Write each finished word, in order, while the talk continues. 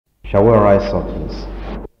Shall we rise up, please?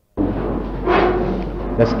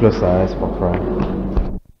 Let's close our eyes for prayer.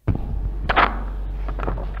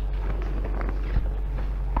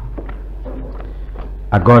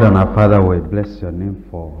 Our God and our Father, we bless your name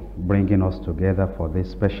for bringing us together for this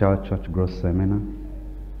special church growth seminar.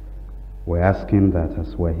 We're asking that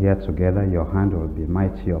as we're here together, your hand will be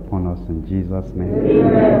mighty upon us in Jesus' name.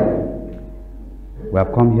 Amen. We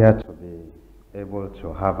have come here to be able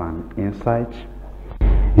to have an insight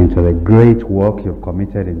into the great work you've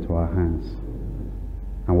committed into our hands.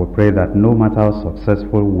 And we pray that no matter how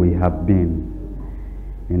successful we have been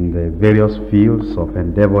in the various fields of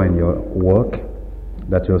endeavor in your work,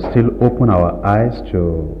 that you'll still open our eyes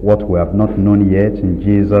to what we have not known yet in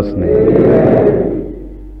Jesus' name. Amen.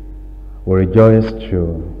 We rejoice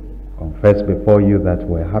to confess before you that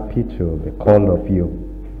we're happy to be called of you.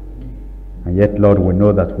 And yet, Lord, we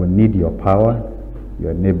know that we need your power,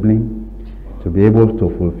 your enabling, to be able to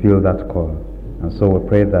fulfill that call. And so we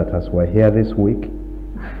pray that as we're here this week,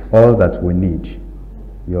 all that we need,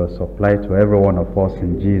 you'll supply to every one of us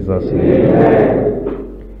in Jesus' name.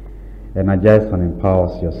 Amen. Energize and empower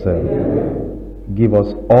us yourself. Amen. Give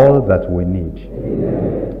us all that we need.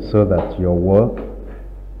 Amen. So that your work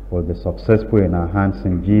will be successful in our hands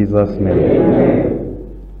in Jesus' name. Amen.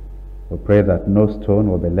 We pray that no stone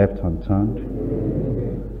will be left unturned.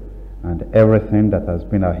 Amen. And everything that has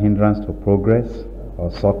been a hindrance to progress or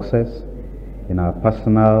success in our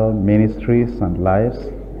personal ministries and lives,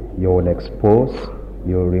 you will expose,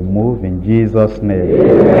 you will remove in Jesus' name.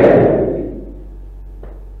 Amen.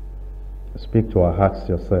 Speak to our hearts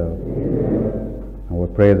yourself. Amen. And we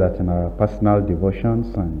pray that in our personal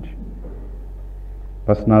devotions and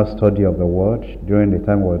personal study of the Word, during the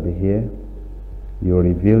time we'll be here, you will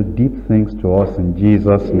reveal deep things to us in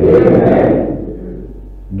Jesus' name. Amen.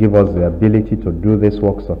 Give us the ability to do this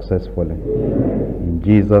work successfully. Amen. In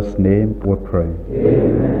Jesus' name we pray.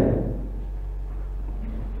 Amen.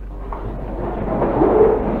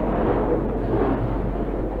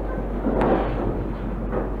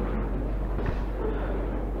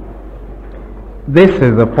 This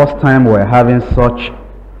is the first time we're having such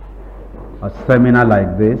a seminar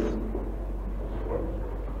like this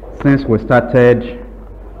since we started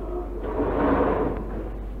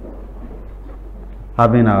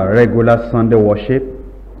having our regular Sunday worship,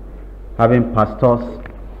 having pastors,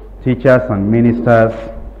 teachers and ministers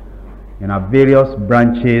in our various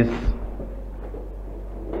branches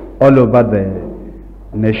all over the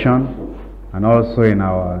nation and also in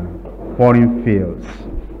our foreign fields.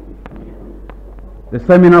 The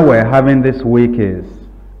seminar we're having this week is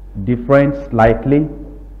different slightly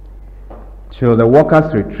to the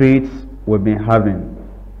workers' retreats we've been having.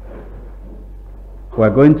 We're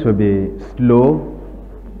going to be slow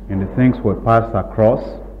in the things we pass across,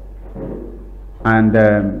 and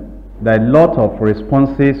there are a lot of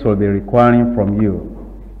responses we'll be requiring from you.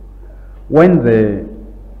 When the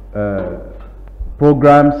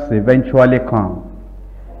programs eventually come,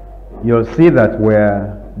 you'll see that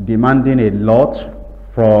we're demanding a lot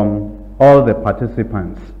from all the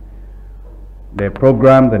participants. The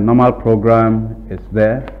program, the normal program is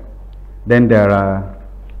there. Then there are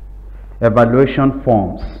evaluation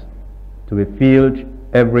forms to be filled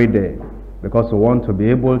every day, because we want to be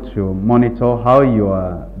able to monitor how you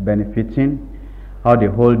are benefiting, how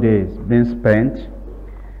the whole day is being spent.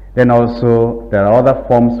 Then also there are other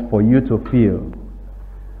forms for you to fill,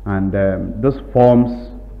 and those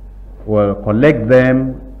forms we'll collect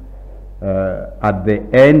them at the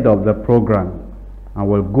end of the program, and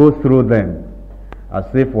we'll go through them as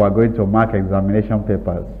if we are going to mark examination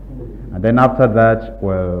papers. And then after that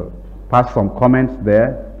we'll pass some comments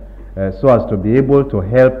there, so as to be able to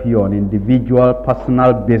help you on individual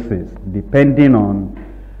personal basis depending on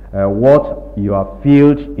what you have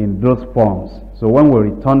filled in those forms. So when we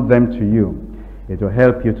return them to you, it will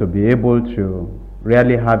help you to be able to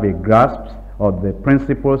really have a grasp of the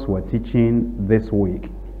principles we're teaching this week.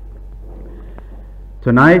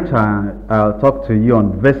 Tonight I'll talk to you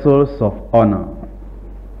on vessels of honor.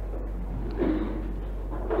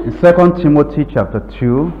 In 2 Timothy chapter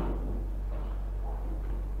 2,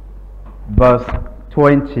 verse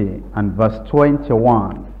 20 and verse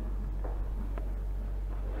 21.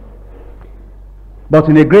 But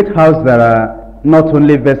in a great house there are not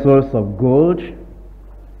only vessels of gold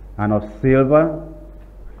and of silver,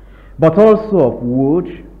 but also of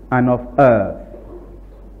wood and of earth,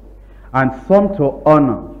 and some to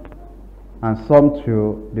honor and some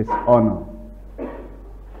to dishonor.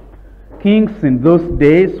 Kings in those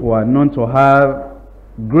days were known to have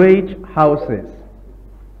great houses,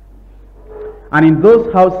 and in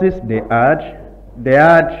those houses they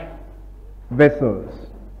had vessels.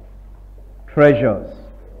 treasures,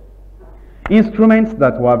 instruments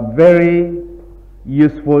that were very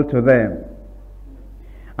useful to them.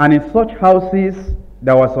 And in such houses,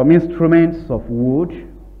 there were some instruments of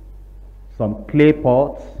wood, some clay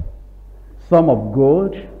pots, some of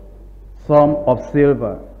gold, some of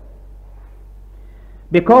silver.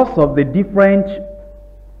 Because of the different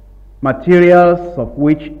materials of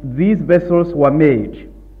which these vessels were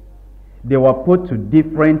made, they were put to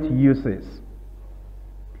different uses.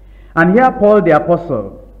 And here Paul the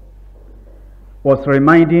Apostle was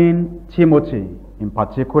reminding Timothy in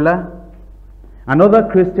particular, and other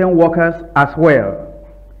Christian workers as well,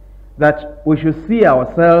 that we should see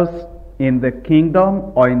ourselves in the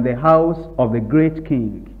kingdom or in the house of the great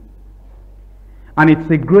king. And it's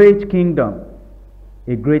a great kingdom,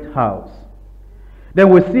 a great house. Then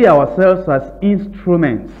we see ourselves as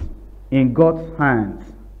instruments in God's hands.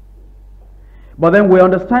 But then we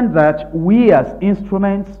understand that we as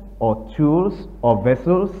instruments or tools or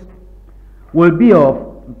vessels will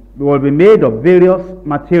be made of various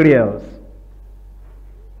materials: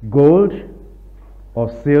 gold or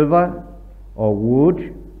silver or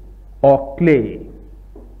wood or clay.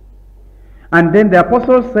 And then the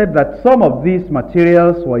apostle said that some of these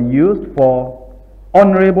materials were used for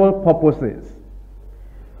honorable purposes.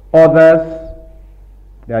 Others,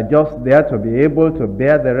 they are just there to be able to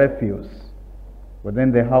bear the refuse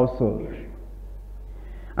within the household.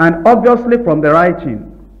 And obviously from the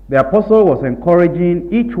writing, the apostle was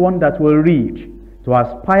encouraging each one that will read to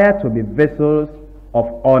aspire to be vessels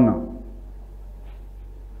of honor.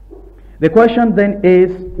 The question then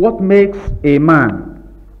is, what makes a man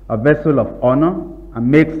a vessel of honor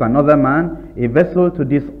and makes another man a vessel to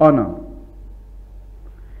dishonor?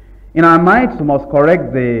 In our minds, we must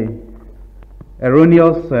correct the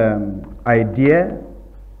erroneous idea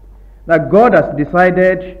that God has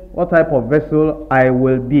decided what type of vessel I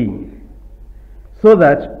will be, so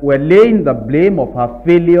that we're laying the blame of our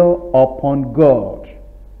failure upon God.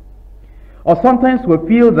 Or sometimes we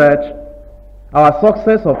feel that our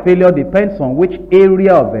success or failure depends on which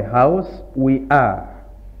area of the house we are.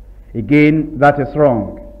 Again, that is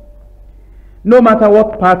wrong. No matter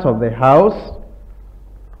what part of the house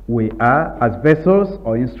we are as vessels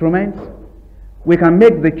or instruments, we can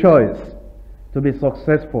make the choice to be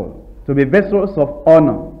successful, to be vessels of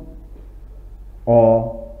honor.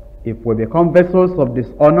 Or if we become vessels of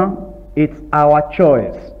dishonor, it's our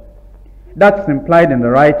choice. That's implied in the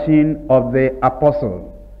writing of the apostle.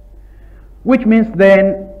 Which means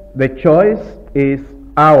then the choice is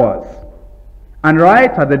ours. And right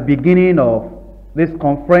at the beginning of this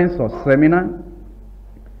conference or seminar,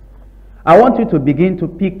 I want you to begin to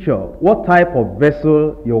picture what type of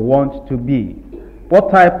vessel you want to be, what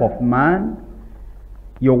type of man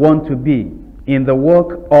you want to be in the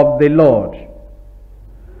work of the Lord.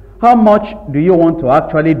 How much do you want to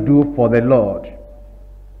actually do for the Lord?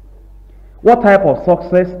 What type of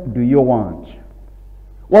success do you want?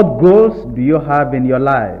 What goals do you have in your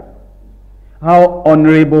life? How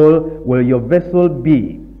honorable will your vessel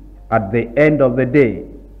be at the end of the day,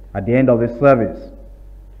 at the end of the service?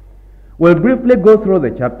 We'll briefly go through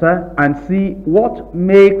the chapter and see what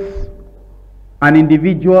makes an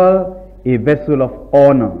individual a vessel of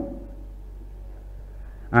honor.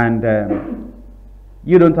 And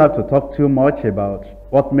you don't have to talk too much about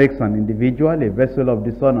what makes an individual a vessel of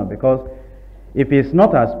dishonor, because if he's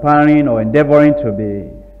not aspiring or endeavoring to be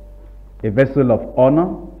a vessel of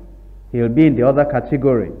honor, he'll be in the other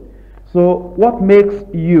category. So what makes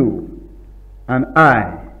you and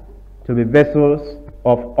I to be vessels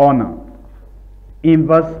of honor? In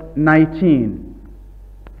verse 19,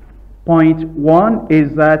 point 1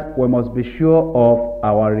 is that we must be sure of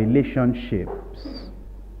our relationships.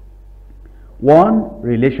 1,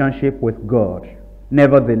 relationship with God.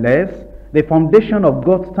 Nevertheless, the foundation of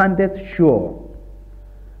God standeth sure,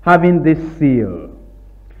 having this seal: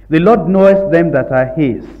 the Lord knoweth them that are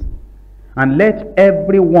his. And let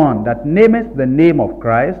every one that nameth the name of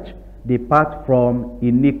Christ depart from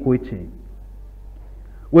iniquity.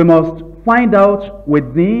 We must find out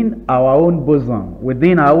within our own bosom,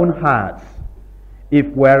 within our own hearts, if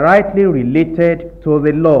we are rightly related to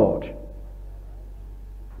the Lord.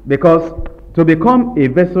 Because to become a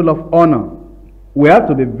vessel of honor, we have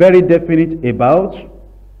to be very definite about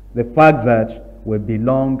the fact that we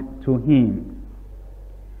belong to him.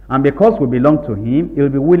 And because we belong to him, he'll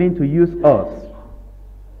be willing to use us.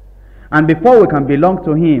 And before we can belong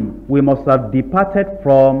to him, we must have departed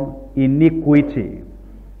from iniquity.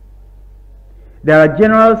 There are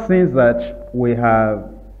general sins that we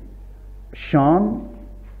have shunned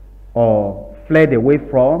or fled away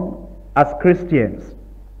from as Christians.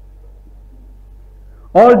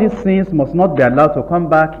 All these things must not be allowed to come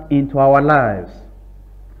back into our lives.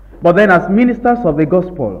 But then as ministers of the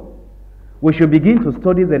gospel, we should begin to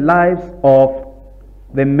study the lives of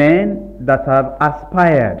the men that have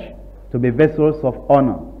aspired to be vessels of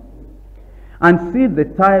honor, and see the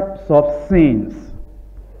types of sins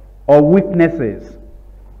or weaknesses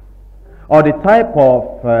or the type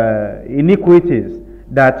of iniquities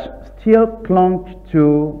that still clung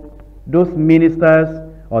to those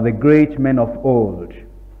ministers or the great men of old.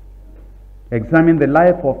 Examine the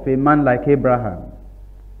life of a man like Abraham.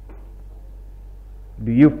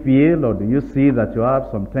 Do you feel or do you see that you have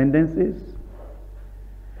some tendencies?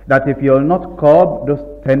 That if you'll not curb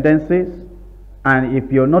those tendencies, and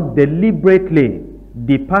if you'll not deliberately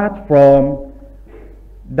depart from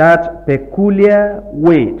that peculiar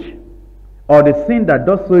weight or the sin that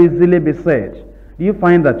does so easily beset, do you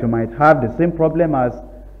find that you might have the same problem as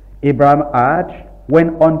Abraham had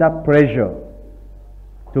when under pressure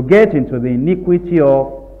to get into the iniquity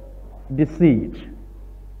of deceit?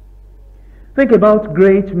 Think about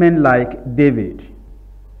great men like David.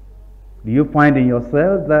 Do you find in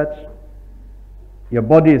yourself that your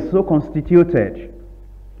body is so constituted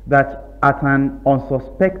that at an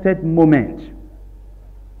unsuspected moment,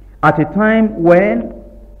 at a time when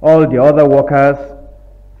all the other workers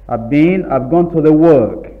have gone to the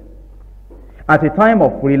work, at a time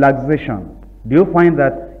of relaxation, do you find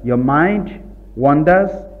that your mind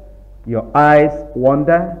wanders, your eyes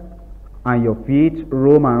wander, and your feet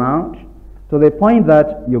roam around to the point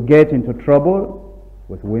that you get into trouble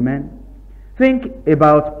with women? Think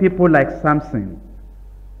about people like Samson,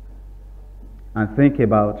 and think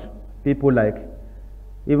about people like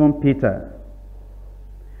even Peter,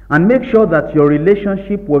 and make sure that your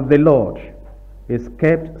relationship with the Lord is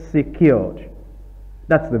kept secured.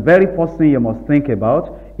 That's the very first thing you must think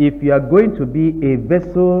about if you are going to be a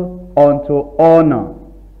vessel unto honor.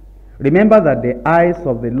 Remember that the eyes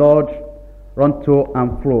of the Lord run to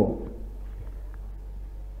and fro.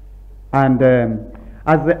 And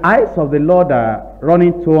as the eyes of the Lord are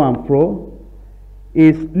running to and fro,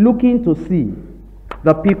 is looking to see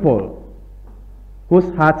the people whose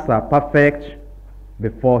hearts are perfect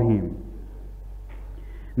before him.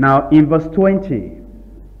 Now in verse 20,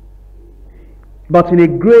 but in a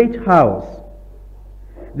great house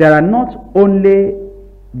there are not only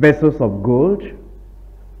vessels of gold,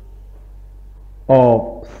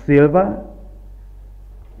 of silver,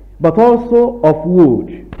 but also of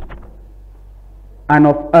wood and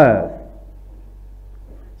of earth,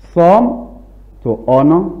 some to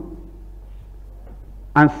honor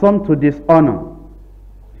and some to dishonor.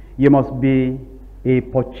 You must be a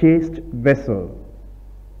purchased vessel.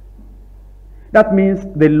 That means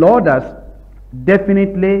the Lord has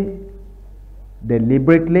definitely,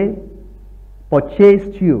 deliberately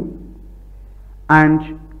purchased you,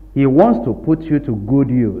 and he wants to put you to good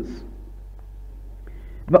use.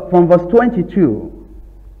 But from verse 22,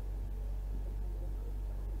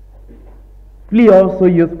 flee also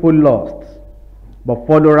youthful lusts, but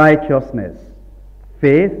follow righteousness,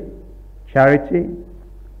 faith, charity,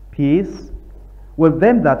 peace, with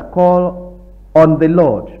them that call on the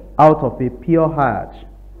Lord out of a pure heart.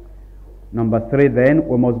 Number 3, then,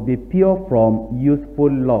 we must be pure from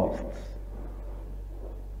youthful lusts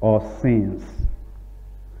or sins.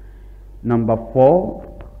 Number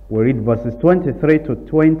 4, we read verses 23 to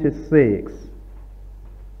 26.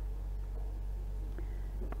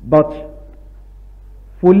 But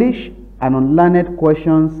foolish and unlearned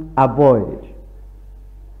questions avoid,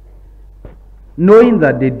 knowing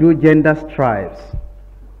that they do gender strives.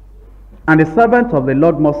 And the servant of the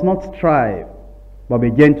Lord must not strive, but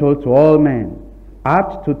be gentle to all men,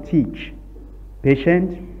 apt to teach,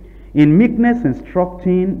 patient, in meekness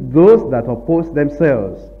instructing those that oppose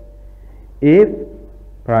themselves, if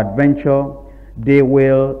peradventure they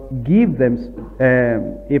will give them,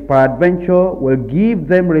 if peradventure will give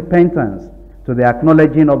them repentance to the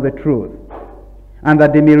acknowledging of the truth, and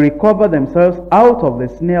that they may recover themselves out of the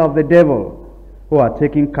snare of the devil, who are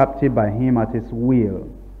taken captive by him at his will.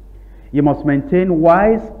 You must maintain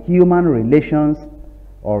wise human relations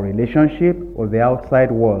or relationship with the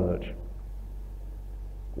outside world.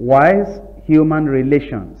 Wise human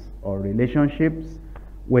relations or relationships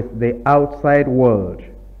with the outside world.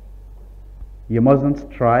 You mustn't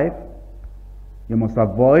strive. You must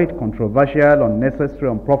avoid controversial, unnecessary,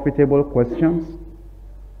 unprofitable questions.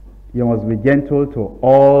 You must be gentle to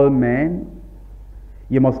all men.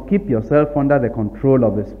 You must keep yourself under the control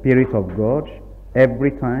of the Spirit of God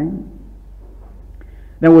every time.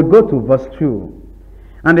 Then we go to verse 2.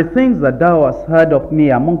 And the things that thou hast heard of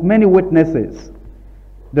me among many witnesses,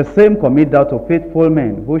 The same commit thou to faithful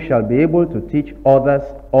men, who shall be able to teach others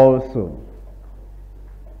also.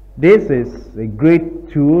 This is a great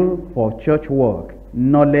tool for church work,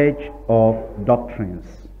 knowledge of doctrines.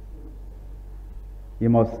 You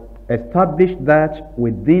must establish that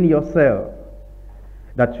within yourself,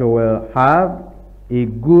 that you will have a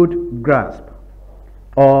good grasp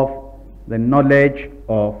of the knowledge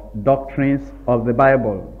of doctrines of the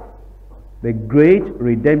Bible, the great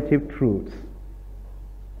redemptive truths,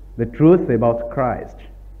 the truth about Christ,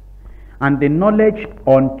 and the knowledge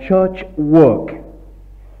on church work.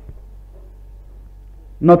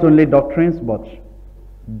 Not only doctrines, but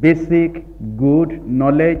basic good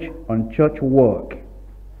knowledge on church work.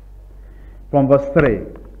 From verse 3,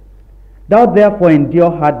 thou therefore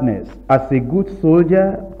endure hardness as a good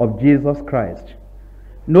soldier of Jesus Christ.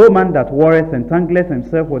 No man that warreth entangleth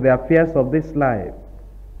himself with the affairs of this life,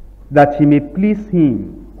 that he may please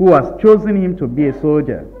him who has chosen him to be a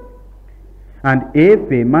soldier. And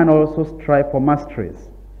if a man also strive for masteries,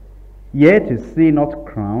 yet is he not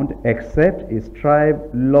crowned, except he strive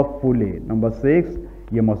lawfully. Number 6,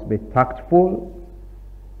 you must be tactful.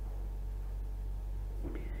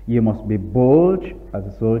 You must be bold as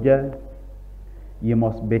a soldier. You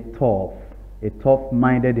must be tough, a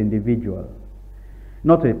tough-minded individual.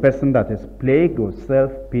 Not a person that is plagued with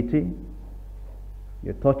self-pity.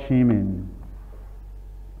 You touch him in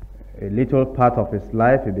a little part of his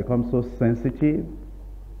life, he becomes so sensitive,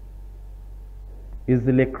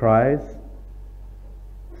 easily cries,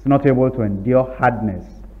 is not able to endure hardness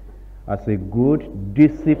as a good,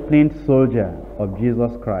 disciplined soldier of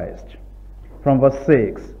Jesus Christ. From verse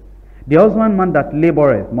 6, the husbandman that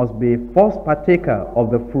laboureth must be first partaker of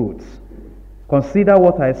the fruits. Consider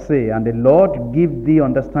what I say, and the Lord give thee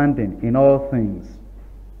understanding in all things.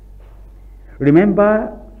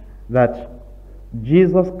 Remember that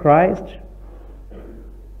Jesus Christ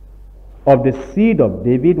of the seed of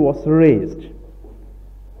David was raised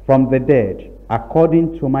from the dead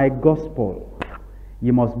according to my gospel.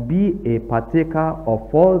 You must be a partaker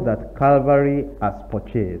of all that Calvary has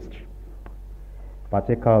purchased.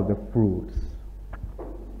 Partaker of the fruits.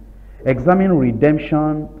 Examine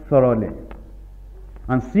redemption thoroughly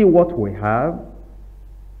and see what we have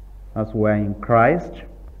as we are in Christ,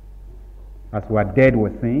 as we are dead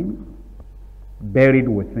with him, buried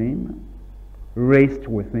with him, raised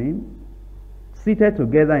with him, seated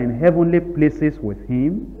together in heavenly places with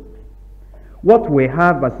him. What we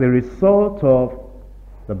have as a result of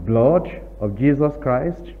the blood of Jesus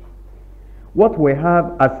Christ, what we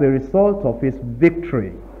have as a result of his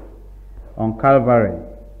victory on Calvary.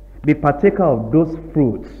 Be partaker of those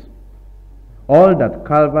fruits, all that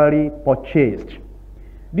Calvary purchased.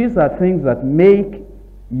 These are things that make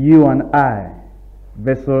you and I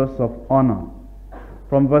vessels of honor.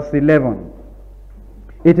 From verse 11,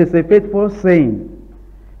 it is a faithful saying,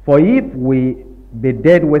 for if we be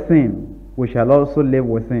dead with him, we shall also live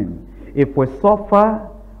with him. If we suffer,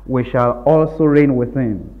 we shall also reign with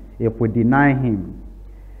him. If we deny him,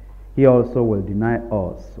 he also will deny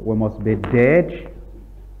us. We must be dead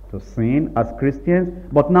to sin as Christians,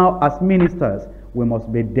 but now as ministers, we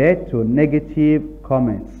must be dead to negative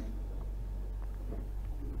comments,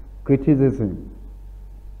 criticism,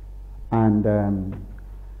 and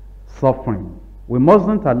suffering. We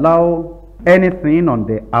mustn't allow anything on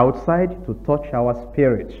the outside to touch our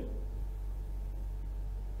spirit.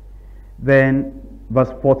 Then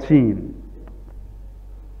verse 14,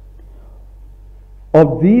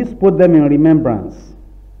 of these put them in remembrance,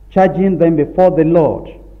 charging them before the Lord,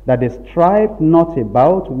 that they strive not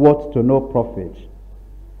about what to no profit,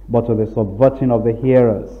 but to the subverting of the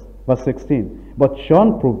hearers. Verse 16, but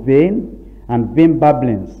shun profane and vain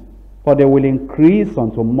babblings, for they will increase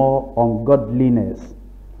unto more ungodliness.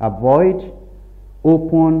 Avoid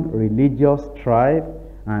open religious strife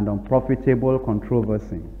and unprofitable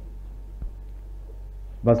controversy.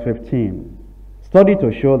 Verse 15, study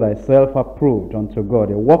to show thyself approved unto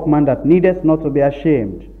God, a workman that needeth not to be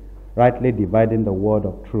ashamed, rightly dividing the word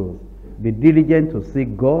of truth. Be diligent to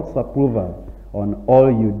seek God's approval on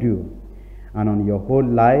all you do, and on your whole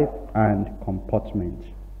life and comportment.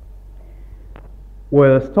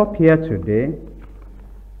 We'll stop here today.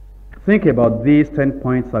 Think about these 10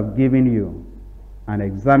 points I've given you and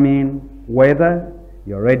examine whether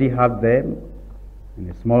you already have them in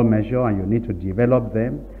a small measure and you need to develop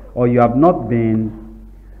them, or you have not been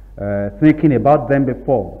thinking about them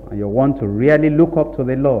before and you want to really look up to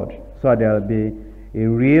the Lord so there will be a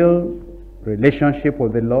real relationship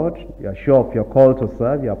with the Lord. You are sure of your call to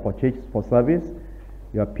serve, you are purchased for service,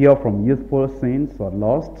 you are pure from youthful sins or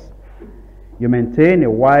lusts, you maintain a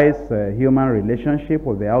wise human relationship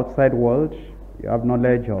with the outside world, You have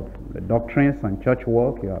knowledge of the doctrines and church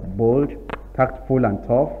work. You are bold, tactful, and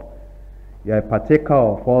tough. You are a partaker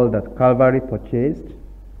of all that Calvary purchased.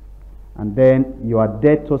 And then you are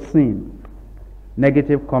dead to sin,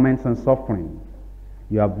 negative comments and suffering.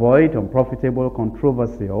 You avoid unprofitable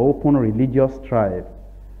controversy or open religious strife.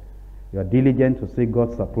 You are diligent to seek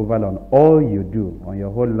God's approval on all you do, on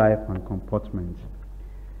your whole life and comportment.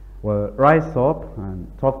 Well, rise up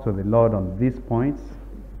and talk to the Lord on these points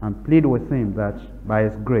and plead with Him that by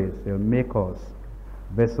His grace He'll make us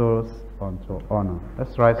vessels unto honor.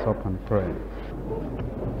 Let's rise up and pray.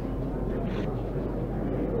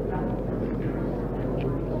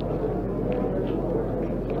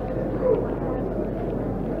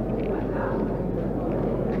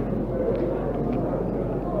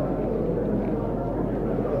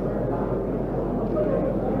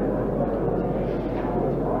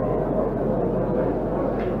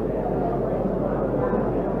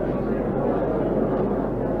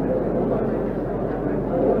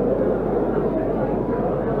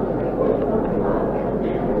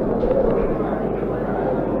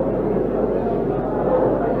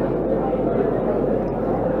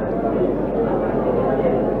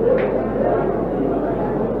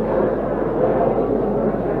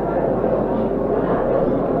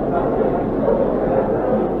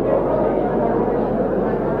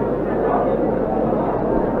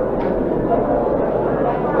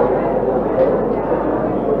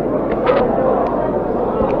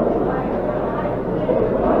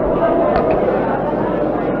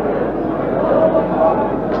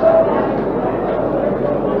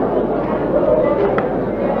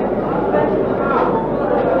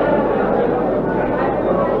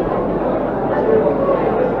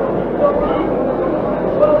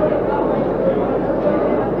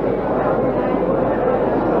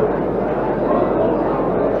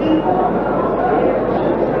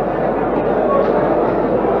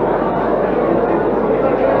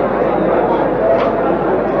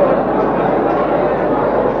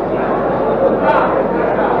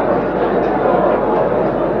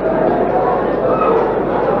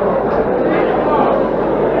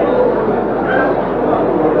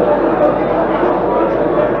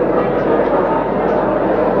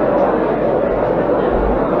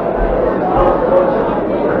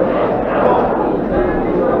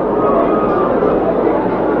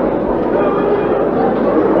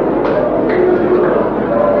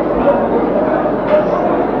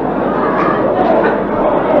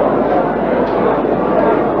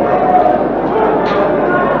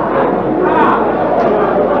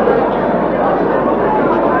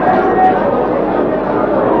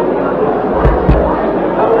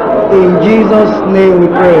 In Jesus' name we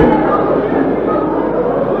pray.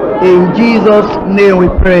 In Jesus' name we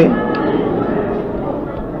pray.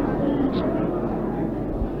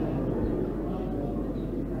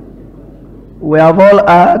 We have all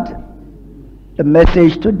heard the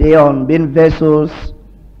message today on being vessels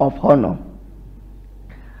of honor.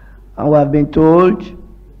 And we have been told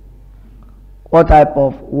what type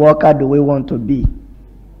of worker do we want to be.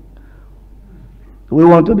 Do we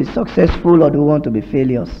want to be successful or do we want to be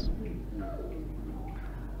failures?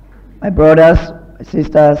 My brothers, my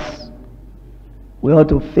sisters, we ought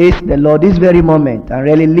to face the Lord this very moment and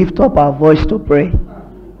really lift up our voice to pray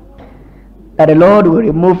that the Lord will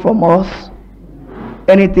remove from us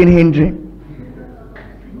anything hindering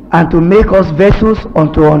and to make us vessels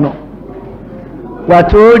unto honor. We are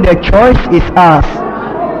told the choice is ours.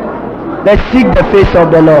 Let's seek the face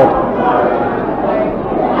of the Lord.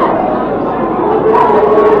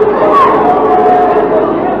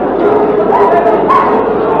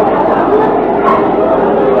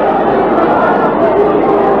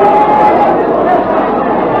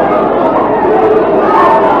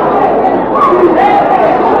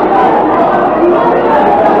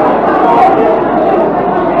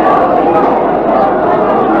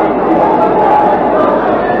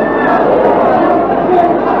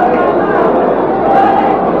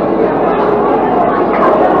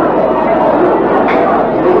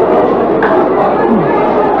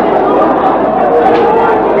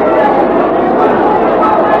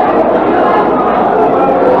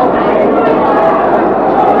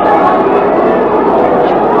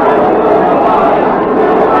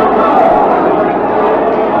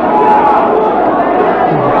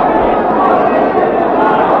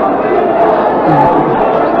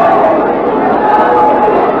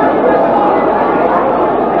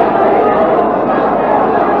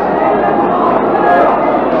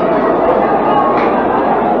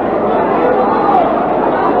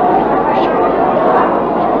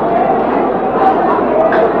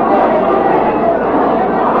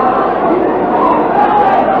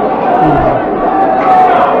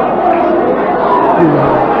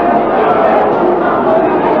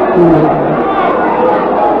 In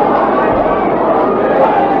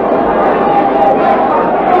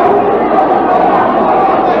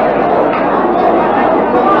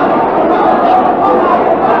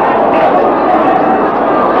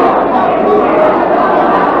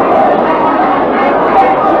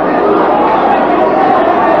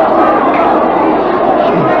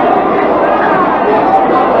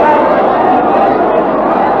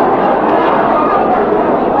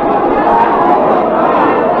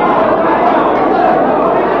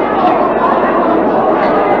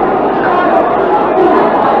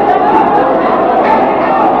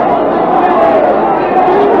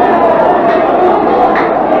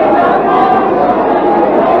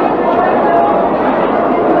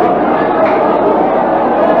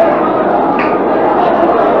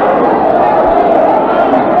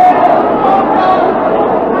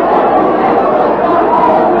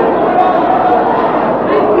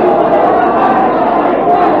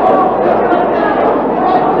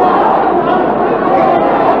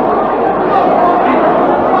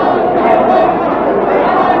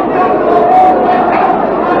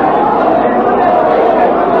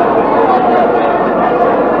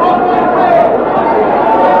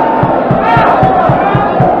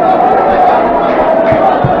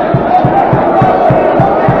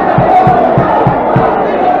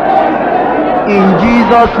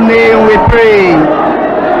Jesus' name we pray.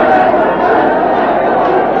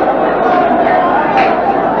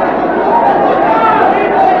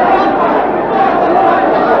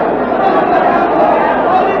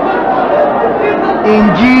 In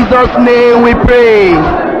Jesus' name we pray.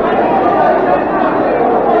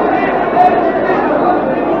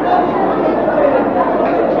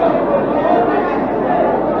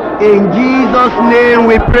 In Jesus' name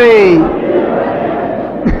we pray.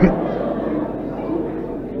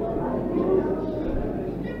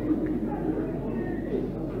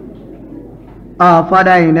 Our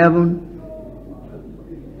Father in heaven,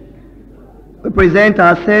 we present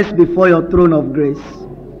ourselves before your throne of grace.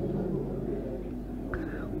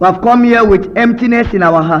 We have come here with emptiness in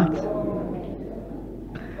our hearts.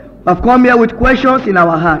 We have come here with questions in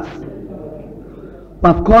our hearts. We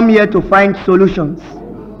have come here to find solutions.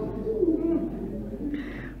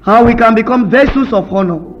 How we can become vessels of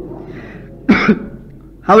honor.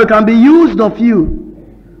 How we can be used of you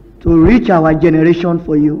to reach our generation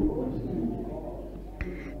for you.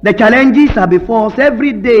 The challenges are before us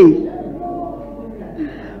every day.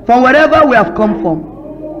 From wherever we have come from,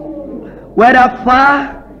 whether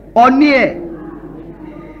far or near.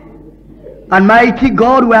 And mighty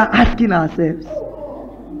God, we are asking ourselves,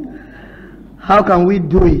 how can we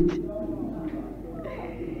do it?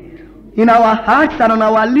 In our hearts and on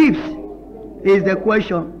our lips is the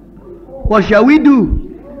question, what shall we do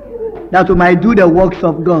that we might do the works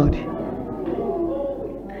of God?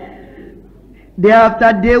 Day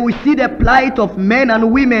after day we see the plight of men and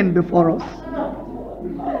women before us.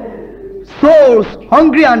 Souls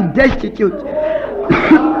hungry and destitute of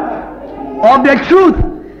the truth.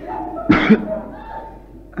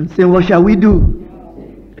 And saying, what shall we do?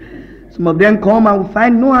 Some of them come and we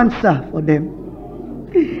find no answer for them.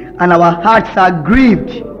 And our hearts are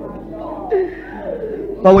grieved.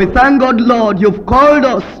 But we thank God, Lord, you've called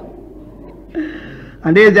us.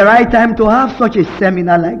 And this is the right time to have such a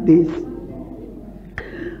seminar like this.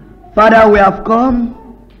 Father, we have come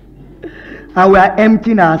and we are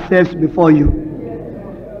emptying ourselves before you.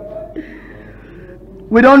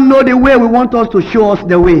 We don't know the way. We want us to show us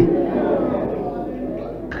the way.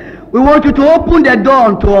 We want you to open the door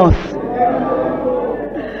unto us.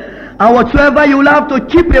 And whatsoever you will have to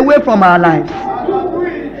keep away from our lives,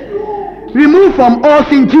 remove from us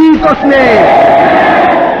in Jesus' name.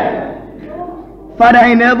 Father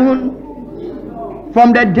in heaven,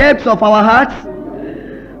 from the depths of our hearts,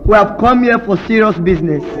 we have come here for serious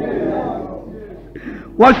business.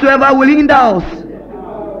 Whatsoever will hinder us,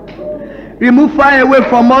 remove far away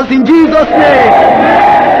from us in Jesus' name.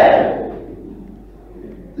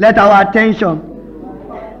 Let our attention,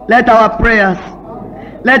 let our prayers,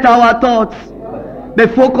 let our thoughts be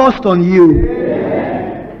focused on you.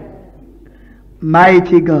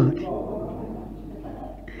 Mighty God,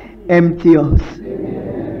 empty us.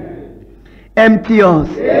 Empty us.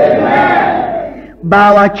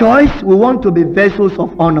 By our choice, we want to be vessels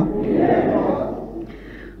of honor.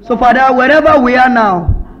 So Father, wherever we are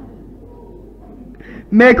now,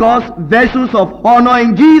 make us vessels of honor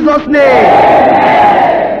in Jesus' name.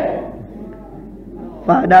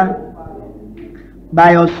 Father,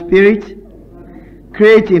 by your Spirit,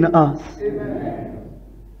 create in us.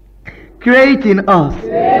 Create in us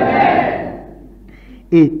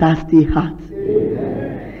a thirsty heart,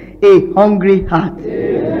 a hungry heart,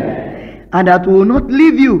 and that we will not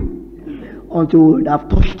leave you until we would have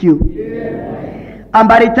touched you. And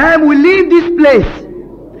by the time we leave this place,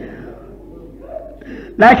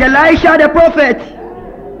 like Elisha the prophet,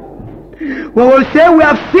 we will say we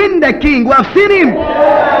have seen the king, we have seen him.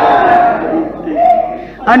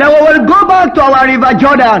 And then we will go back to our river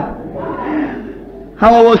Jordan,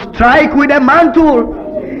 and we will strike with a mantle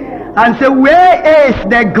and say, where is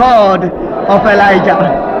the God of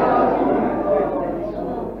Elijah?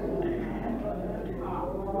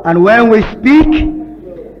 And when we speak,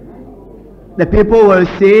 the people will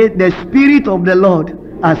say, the Spirit of the Lord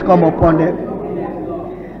has come upon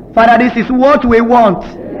them. Father, this is what we want.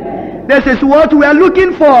 This is what we are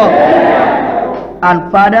looking for.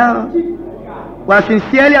 And Father, we are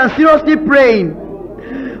sincerely and seriously praying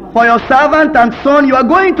for your servant and son you are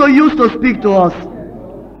going to use to speak to us.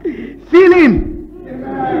 Feel him.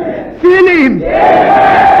 Feel him.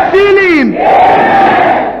 Feel him.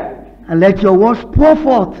 And let your words pour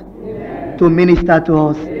forth to minister to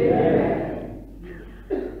us.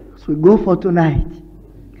 As we go for tonight,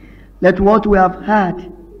 let what we have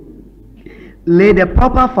heard lay the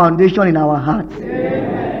proper foundation in our hearts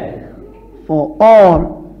for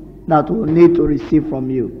all that we need to receive from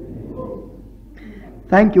you.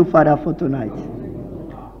 Thank you, Father, for tonight.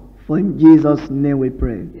 For in Jesus' name we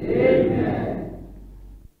pray. Amen.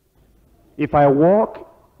 If I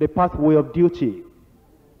walk the pathway of duty,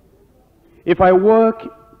 if I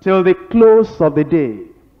work till the close of the day,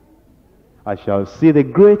 I shall see the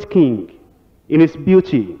great King in his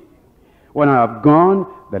beauty when I have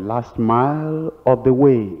gone the last mile of the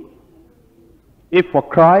way. If for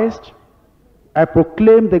Christ I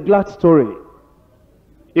proclaim the glad story,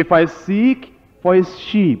 if I seek for his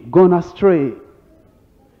sheep gone astray,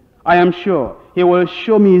 I am sure he will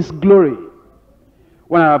show me his glory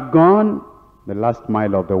when I have gone the last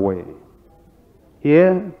mile of the way.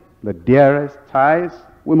 Here, the dearest ties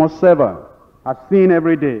we must sever are seen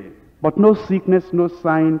every day, but no sickness, no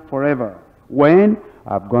sign forever, when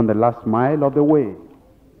I've gone the last mile of the way.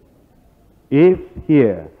 If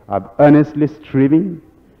here I've earnestly striven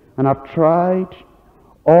and I've tried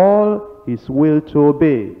all his will to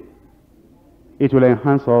obey, it will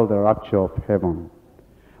enhance all the rapture of heaven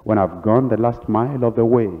when I've gone the last mile of the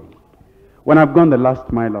way. When I've gone the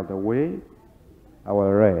last mile of the way, I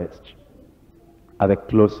will rest at the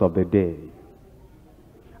close of the day.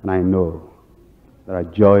 And I know there are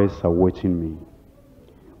joys awaiting me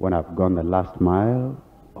when I've gone the last mile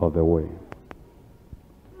of the way.